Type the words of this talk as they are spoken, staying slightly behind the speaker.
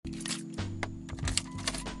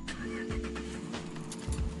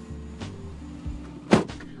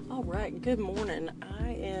right, good morning.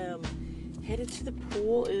 I am headed to the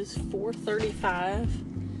pool. It is 4:35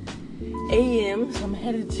 a.m. So I'm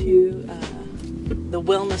headed to the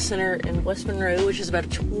Wellness Center in West Monroe, which is about a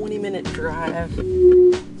 20-minute drive.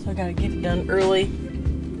 So I gotta get it done early.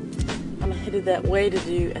 I'm headed that way to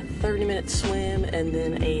do a 30-minute swim and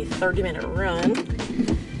then a 30-minute run.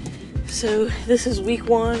 So this is week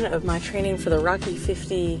one of my training for the Rocky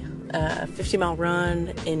 50-mile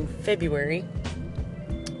run in February.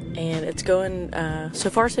 And it's going, so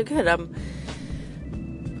far so good. I'm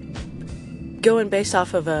going based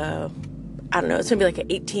off of it's going to be like an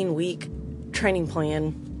 18-week training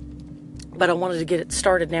plan. But I wanted to get it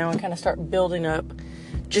started now and kind of start building up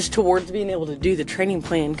just towards being able to do the training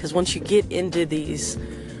plan. Because once you get into these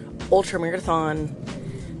ultra-marathon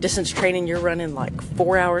distance training, you're running like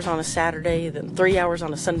 4 hours on a Saturday, then 3 hours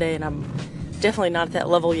on a Sunday. And I'm definitely not at that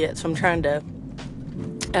level yet. So I'm trying to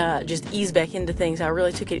just ease back into things. I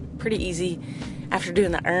really took it pretty easy after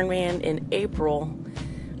doing the Ironman in April.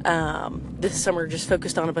 This summer just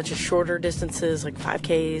focused on a bunch of shorter distances like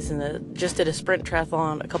 5Ks and just did a sprint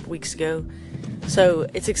triathlon a couple weeks ago. So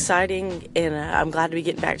it's exciting, and I'm glad to be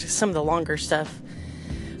getting back to some of the longer stuff.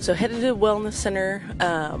 So headed to the Wellness Center.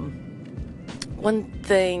 One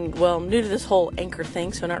thing, I'm new to this whole Anchor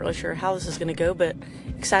thing, so I'm not really sure how this is going to go, but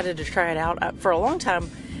excited to try it out. For a long time,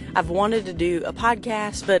 I've wanted to do a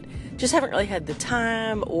podcast, but just haven't really had the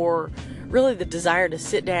time or really the desire to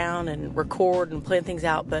sit down and record and plan things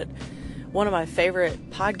out. But one of my favorite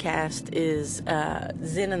podcasts is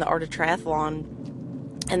Zen and the Art of Triathlon.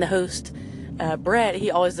 And the host, Brett,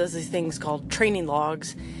 he always does these things called training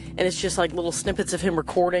logs. And it's just like little snippets of him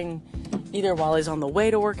recording either while he's on the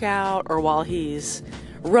way to work out or while he's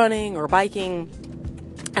running or biking.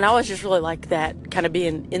 And I always just really like that, kind of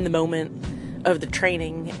being in the moment of the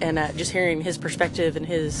training and just hearing his perspective and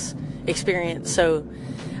his experience. So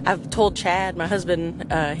I've told Chad, my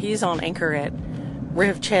husband, he's on Anchor at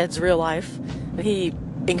Rev Chad's Real Life, and he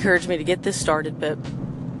encouraged me to get this started. But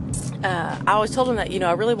I always told him that,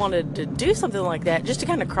 I really wanted to do something like that just to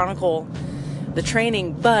kind of chronicle the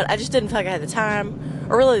training, but I just didn't feel like I had the time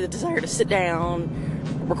or really the desire to sit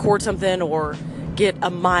down, record something, or get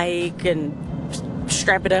a mic and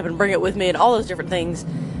strap it up and bring it with me and all those different things.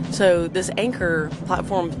 So this Anchor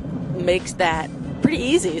platform makes that pretty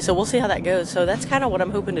easy. So we'll see how that goes. So that's kind of what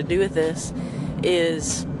I'm hoping to do with this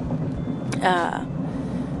is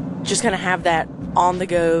just kind of have that on the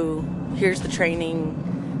go. Here's the training.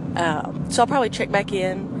 So I'll probably check back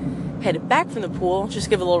in, headed back from the pool, just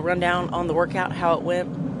give a little rundown on the workout, how it went.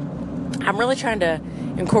 I'm really trying to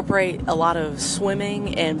incorporate a lot of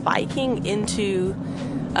swimming and biking into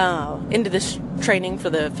this training for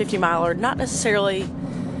the 50-miler. Not necessarily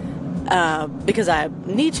because I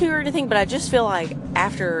need to or anything, but I just feel like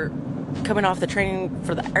after coming off the training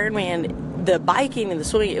for the Ironman, the biking and the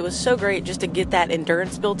swimming, it was so great just to get that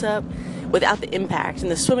endurance built up without the impact.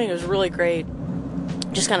 And the swimming was really great,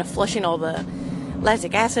 just kind of flushing all the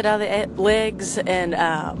lactic acid out of the legs, and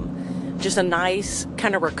just a nice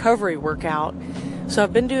kind of recovery workout. So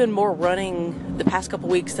I've been doing more running the past couple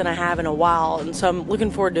weeks than I have in a while, and so I'm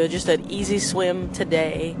looking forward to just an easy swim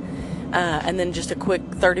today. And then just a quick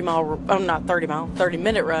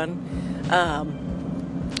 30-minute run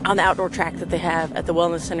on the outdoor track that they have at the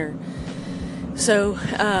Wellness Center. So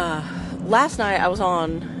last night I was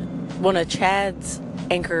on one of Chad's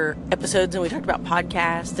Anchor episodes, and we talked about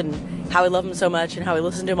podcasts and how we love them so much and how we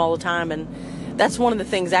listen to them all the time. And that's one of the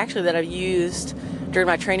things actually that I've used during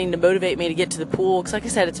my training to motivate me to get to the pool. Because like I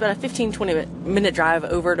said, it's about a 15-20 minute drive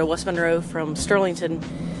over to West Monroe from Sterlington,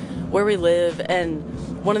 where we live. And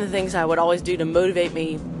one of the things I would always do to motivate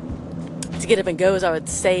me to get up and go is I would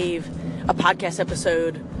save a podcast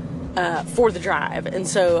episode for the drive. And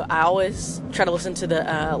so I always try to listen to the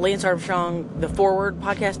Lance Armstrong, the Forward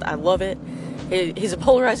podcast. I love it. He's a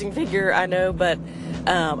polarizing figure, I know, but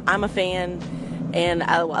I'm a fan, and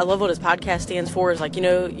I love what his podcast stands for. Is like,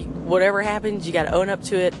 whatever happens, you got to own up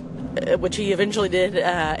to it, which he eventually did,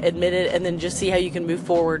 admit it, and then just see how you can move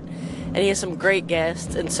forward. And he has some great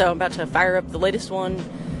guests, and so I'm about to fire up the latest one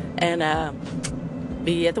and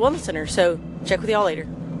be at the Wellness Center. So check with y'all later.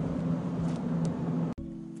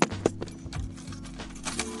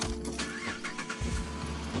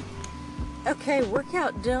 Okay,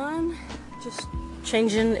 workout done. Just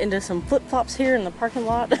changing into some flip-flops here in the parking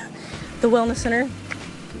lot, the Wellness Center.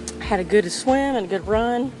 Had a good swim and a good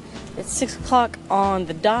run. It's 6 o'clock on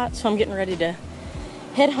the dot, so I'm getting ready to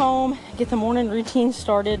head home, get the morning routine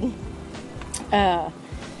started.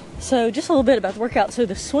 So just a little bit about the workout. So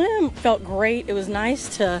the swim felt great. It was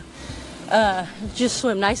nice to just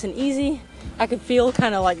swim nice and easy. I could feel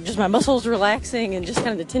kind of like just my muscles relaxing and just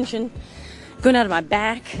kind of the tension going out of my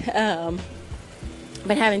back.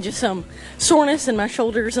 Been having just some soreness in my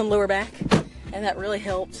shoulders and lower back, and that really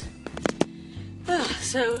helped.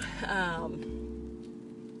 So,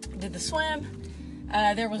 did the swim.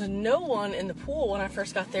 There was no one in the pool when I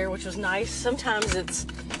first got there, which was nice. Sometimes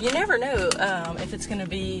you never know if it's going to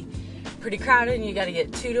be pretty crowded and you got to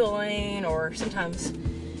get 2 to a lane, or sometimes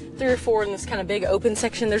 3 or 4 in this kind of big open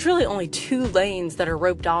section. There's really only 2 lanes that are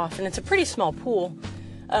roped off, and it's a pretty small pool,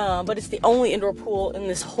 but it's the only indoor pool in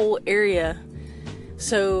this whole area.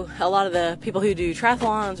 So a lot of the people who do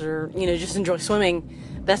triathlons or, just enjoy swimming,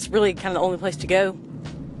 that's really kind of the only place to go.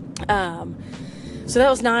 So that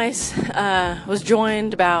was nice. Was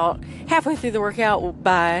joined about halfway through the workout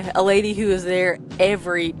by a lady who is there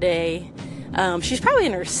every day. She's probably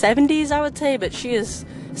in her 70s, I would say, but she is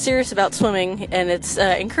serious about swimming, and it's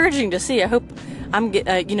encouraging to see. I hope I'm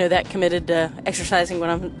that committed to exercising when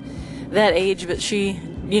I'm that age, but she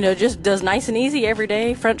just does nice and easy every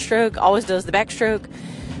day. Front stroke, always does the backstroke,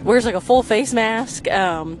 wears like a full face mask,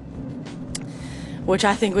 which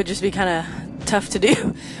I think would just be kind of tough to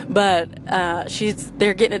do, but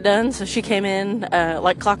they're getting it done. So she came in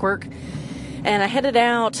like clockwork, and I headed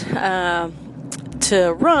out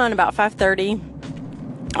to run about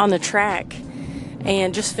 5:30 on the track,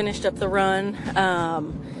 and just finished up the run.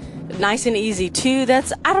 Nice and easy too.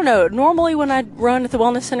 I don't know, normally when I run at the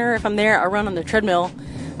wellness center, if I'm there, I run on the treadmill,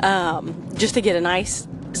 just to get a nice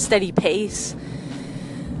steady pace.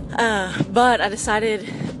 But I decided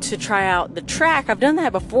to try out the track. I've done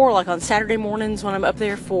that before, like on Saturday mornings when I'm up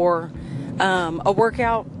there for a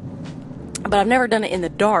workout, but I've never done it in the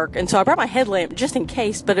dark. And so I brought my headlamp just in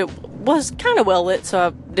case, but it was kind of well lit, so I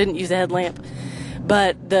didn't use the headlamp.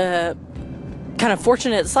 But the kind of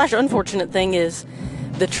fortunate / unfortunate thing is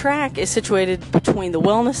the track is situated between the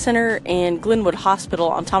Wellness Center and Glenwood Hospital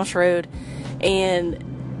on Thomas Road, and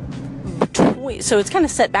so it's kind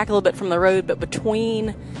of set back a little bit from the road, but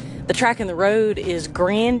between the track and the road is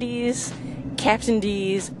Grandy's, Captain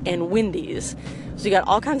D's, and Wendy's. So you got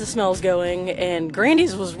all kinds of smells going, and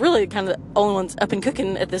Grandy's was really kind of the only ones up and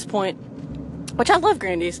cooking at this point, which I love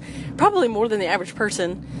Grandy's, probably more than the average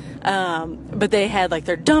person. But they had like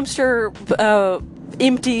their dumpster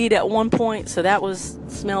emptied at one point, so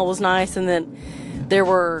smell was nice. And then there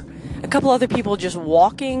were a couple other people just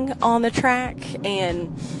walking on the track,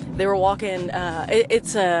 and they were walking.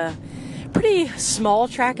 It's a pretty small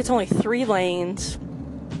track. It's only 3 lanes,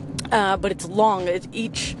 but it's long.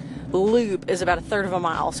 Each loop is about 1/3 of a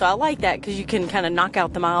mile, so I like that because you can kind of knock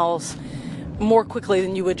out the miles more quickly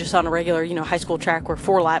than you would just on a regular, high school track where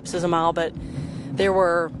 4 laps is a mile. But there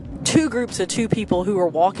were 2 groups of 2 people who were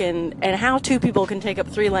walking, and how 2 people can take up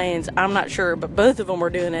 3 lanes, I'm not sure, but both of them were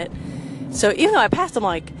doing it. So even though I passed them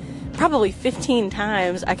like probably 15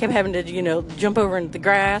 times, I kept having to, jump over into the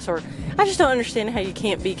grass, or I just don't understand how you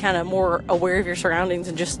can't be kind of more aware of your surroundings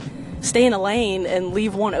and just stay in a lane and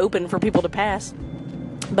leave one open for people to pass.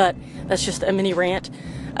 But that's just a mini rant.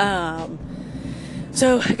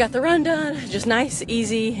 So I got the run done, just nice,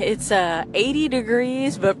 easy. It's 80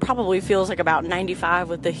 degrees, but probably feels like about 95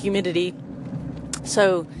 with the humidity.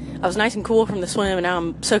 So I was nice and cool from the swim, and now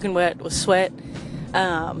I'm soaking wet with sweat.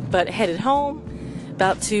 But headed home.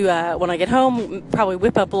 About to, when I get home, probably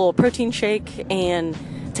whip up a little protein shake and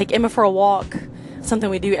take Emma for a walk, something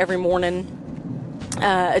we do every morning.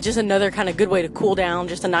 Just another kind of good way to cool down,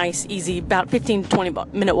 just a nice, easy, about 15 to 20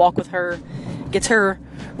 minute walk with her. Gets her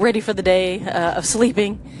ready for the day of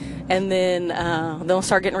sleeping, and then we'll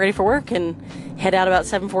start getting ready for work and head out about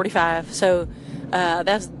 7:45. So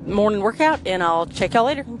that's morning workout, and I'll check y'all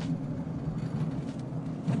later.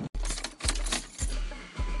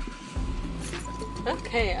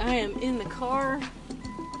 Okay, I am in the car,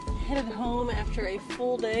 headed home after a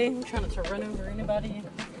full day. I'm trying not to run over anybody in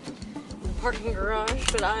the parking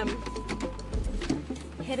garage, but I'm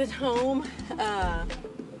headed home.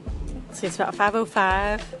 It's about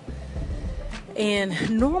 5:05,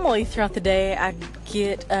 and normally throughout the day I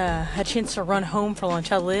get a chance to run home for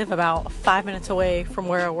lunch. I live about 5 minutes away from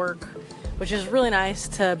where I work, which is really nice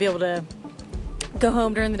to be able to go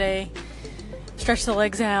home during the day, stretch the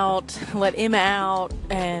legs out, let Emma out,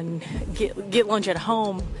 and get lunch at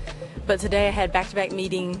home. But today I had back-to-back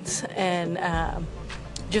meetings and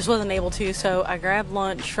just wasn't able to, so I grabbed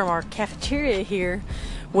lunch from our cafeteria here,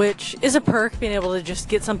 which is a perk, being able to just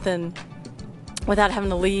get something without having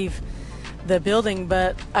to leave the building.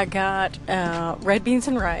 But I got red beans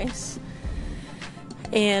and rice,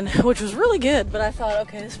 and which was really good, but I thought,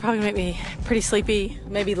 okay, this is probably going to make me pretty sleepy,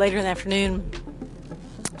 maybe later in the afternoon.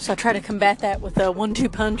 So I try to combat that with a 1-2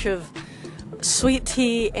 punch of sweet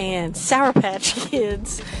tea and Sour Patch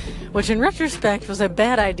Kids, which in retrospect was a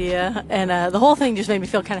bad idea, and the whole thing just made me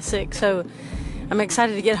feel kind of sick. So I'm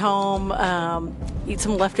excited to get home, eat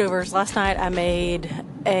some leftovers. Last night I made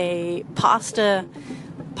a pasta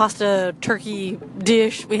turkey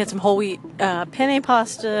dish. We had some whole wheat penne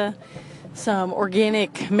pasta, some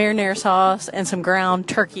organic marinara sauce, and some ground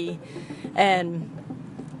turkey, and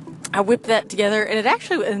I whipped that together, and it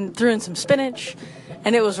actually and threw in some spinach,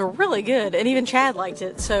 and it was really good, and even Chad liked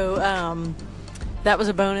it, so that was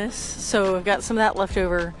a bonus. So I've got some of that left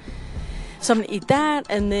over, so I'm going to eat that,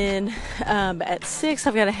 and then at 6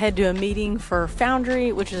 I've got to head to a meeting for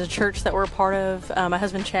Foundry, which is a church that we're a part of. My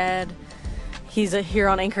husband Chad, he's here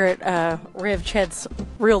on Anchor at Rev Chad's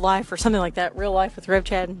Real Life, or something like that, Real Life with Rev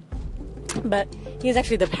Chad, but he's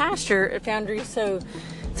actually the pastor at Foundry. So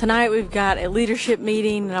tonight we've got a leadership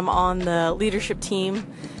meeting, and I'm on the leadership team,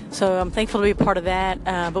 so I'm thankful to be a part of that.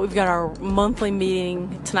 But we've got our monthly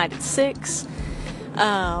meeting tonight at 6,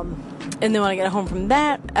 and then when I get home from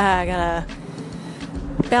that, I gotta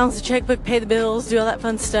balance the checkbook, pay the bills, do all that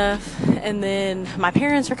fun stuff, and then my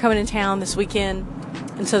parents are coming in town this weekend,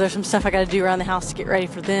 and so there's some stuff I gotta do around the house to get ready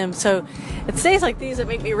for them. So it's days like these that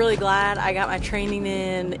make me really glad I got my training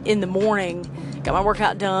in the morning, got my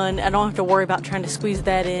workout done. I don't have to worry about trying to squeeze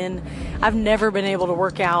that in. I've never been able to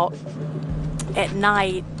work out at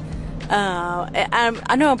night.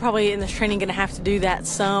 I know I'm probably in this training going to have to do that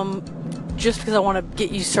some, just because I want to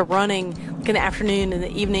get used to running like in the afternoon and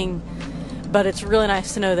the evening. But it's really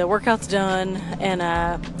nice to know that workout's done, and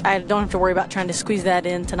I don't have to worry about trying to squeeze that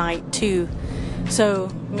in tonight too. So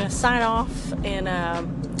I'm going to sign off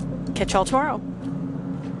and catch y'all tomorrow.